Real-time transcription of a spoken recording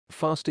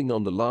Fasting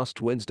on the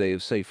last Wednesday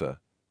of Safar.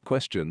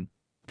 Question.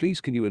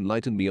 Please can you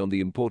enlighten me on the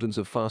importance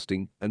of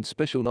fasting and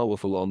special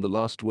Nawafil on the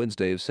last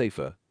Wednesday of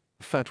Safar?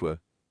 Fatwa.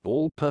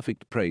 All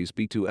perfect praise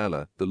be to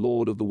Allah, the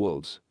Lord of the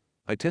worlds.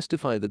 I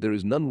testify that there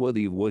is none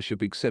worthy of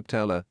worship except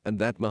Allah, and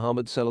that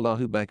Muhammad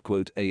sallallaahu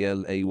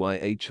alayhi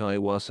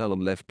wa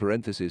sallam left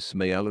parenthesis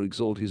may Allah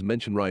exalt his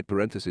mention right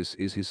parenthesis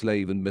is his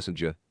slave and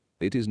messenger.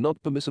 It is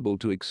not permissible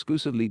to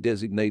exclusively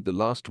designate the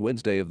last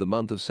Wednesday of the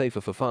month of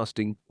Safar for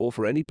fasting or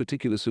for any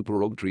particular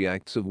supererogatory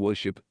acts of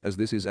worship, as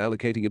this is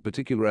allocating a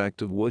particular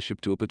act of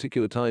worship to a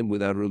particular time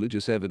without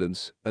religious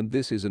evidence, and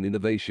this is an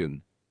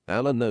innovation.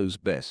 Allah knows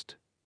best.